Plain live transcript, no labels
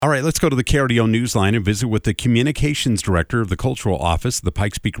All right, let's go to the KRDO Newsline and visit with the Communications Director of the Cultural Office of the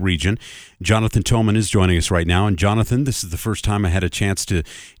Pikes Peak region. Jonathan Toman is joining us right now. And Jonathan, this is the first time I had a chance to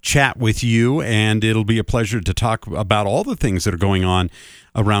chat with you, and it'll be a pleasure to talk about all the things that are going on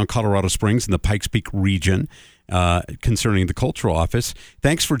around Colorado Springs and the Pikes Peak region concerning the Cultural Office.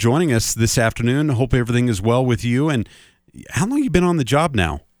 Thanks for joining us this afternoon. Hope everything is well with you. And how long have you been on the job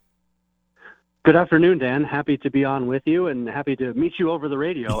now? Good afternoon, Dan. Happy to be on with you and happy to meet you over the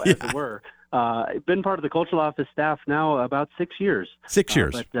radio, as it were. I've been part of the Cultural Office staff now about 6 years. 6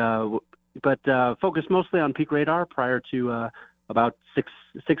 years. But focused mostly on Peak Radar prior to about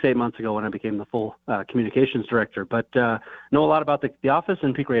 8 months ago when I became the full communications director. But know a lot about the office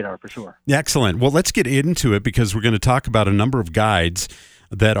and Peak Radar for sure. Excellent. Well, let's get into it because we're going to talk about a number of guides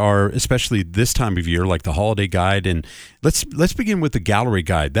that are, especially this time of year, like the holiday guide. And let's begin with the gallery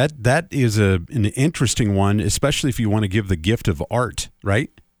guide. That is an interesting one, especially if you want to give the gift of art,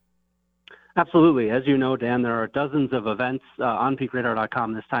 right? Absolutely. As you know, Dan, there are dozens of events on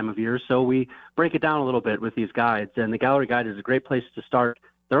peakradar.com this time of year, so we break it down a little bit with these guides, and the gallery guide is a great place to start.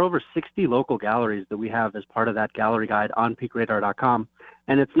 There are over 60 local galleries that we have as part of that gallery guide on peakradar.com,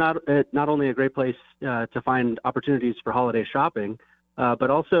 and it's not only a great place to find opportunities for holiday shopping,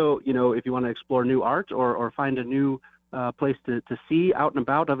 but also, if you want to explore new art or find a new place to see out and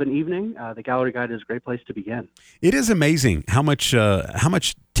about of an evening, the gallery guide is a great place to begin. It is amazing how much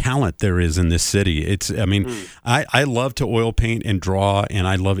talent there is in this city. I love to oil paint and draw, and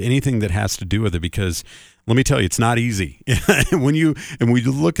I love anything that has to do with it because let me tell you, it's not easy. when you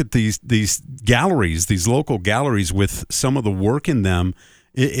look at these galleries, these local galleries with some of the work in them,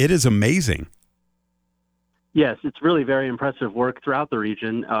 it is amazing. Yes, it's really very impressive work throughout the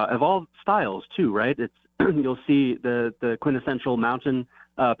region of all styles too, right? It's you'll see the quintessential mountain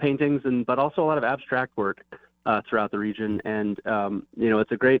paintings, but also a lot of abstract work throughout the region. And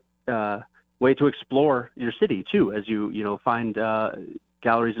it's a great way to explore your city too, as you find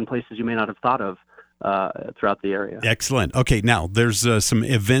galleries and places you may not have thought of throughout the area. Excellent. Okay, now there's some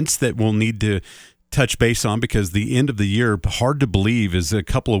events that we'll need to touch base on because the end of the year, hard to believe, is a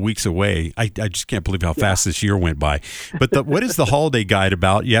couple of weeks away. I just can't believe how fast this year went by. But what is the holiday guide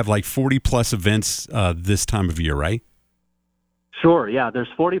about? You have like 40 plus events this time of year, right? Sure. Yeah, there's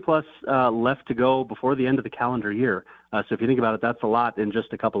 40 plus left to go before the end of the calendar year. So if you think about it, that's a lot in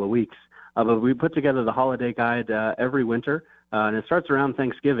just a couple of weeks. But we put together the holiday guide every winter. And it starts around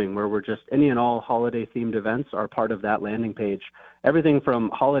Thanksgiving, where we're just any and all holiday-themed events are part of that landing page. Everything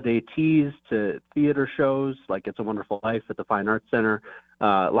from holiday teas to theater shows, like It's a Wonderful Life at the Fine Arts Center,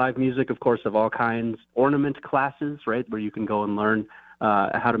 live music, of course, of all kinds, ornament classes, right, where you can go and learn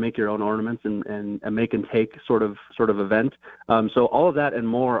how to make your own ornaments and make and take sort of event. So all of that and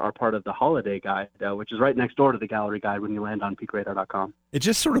more are part of the holiday guide, which is right next door to the gallery guide when you land on peakradar.com. It's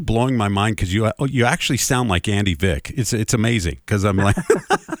just sort of blowing my mind because you actually sound like Andy Vick. It's amazing because I'm like,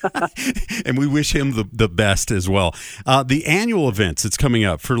 and we wish him the best as well. The annual events that's coming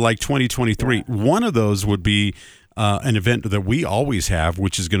up for like 2023, one of those would be an event that we always have,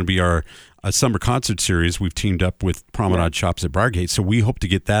 which is going to be our summer concert series. We've teamed up with Promenade Shops at Briargate, so we hope to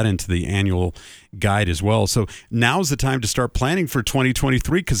get that into the annual guide as well. So now's the time to start planning for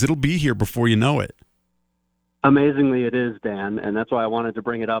 2023 because it'll be here before you know it. Amazingly, it is, Dan, and that's why I wanted to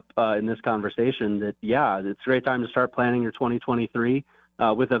bring it up in this conversation that, it's a great time to start planning your 2023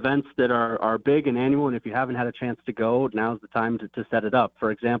 with events that are big and annual, and if you haven't had a chance to go, now's the time to set it up.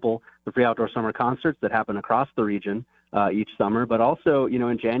 For example, the free outdoor summer concerts that happen across the region each summer, but also,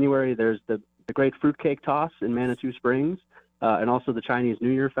 in January, there's the Great Fruitcake Toss in Manitou Springs, and also the Chinese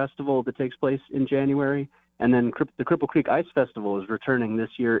New Year Festival that takes place in January. And then the Cripple Creek Ice Festival is returning this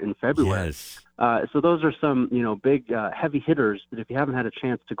year in February. Yes. So those are some, big heavy hitters that if you haven't had a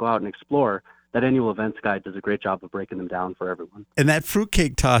chance to go out and explore, that annual events guide does a great job of breaking them down for everyone. And that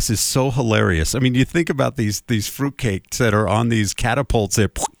fruitcake toss is so hilarious. I mean, you think about these fruitcakes that are on these catapults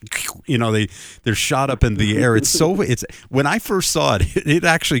that, they're shot up in the air. It's when I first saw it, it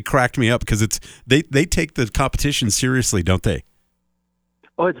actually cracked me up because they take the competition seriously, don't they?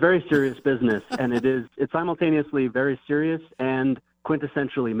 Oh, it's very serious business, and it's simultaneously very serious and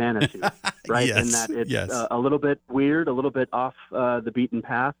quintessentially Manitou, right? Yes, in that it's a little bit weird, a little bit off the beaten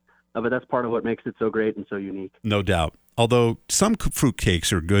path, but that's part of what makes it so great and so unique. No doubt. Although some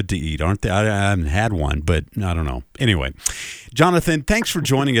fruitcakes are good to eat, aren't they? I haven't had one, but I don't know. Anyway, Jonathan, thanks for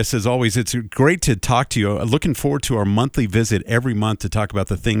joining us as always. It's great to talk to you. Looking forward to our monthly visit every month to talk about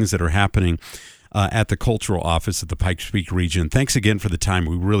the things that are happening at the Cultural Office of the Pikes Peak region. Thanks again for the time.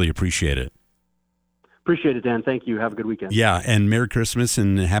 We really appreciate it. Appreciate it, Dan. Thank you. Have a good weekend. Yeah, and Merry Christmas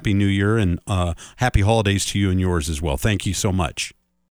and Happy New Year and Happy Holidays to you and yours as well. Thank you so much.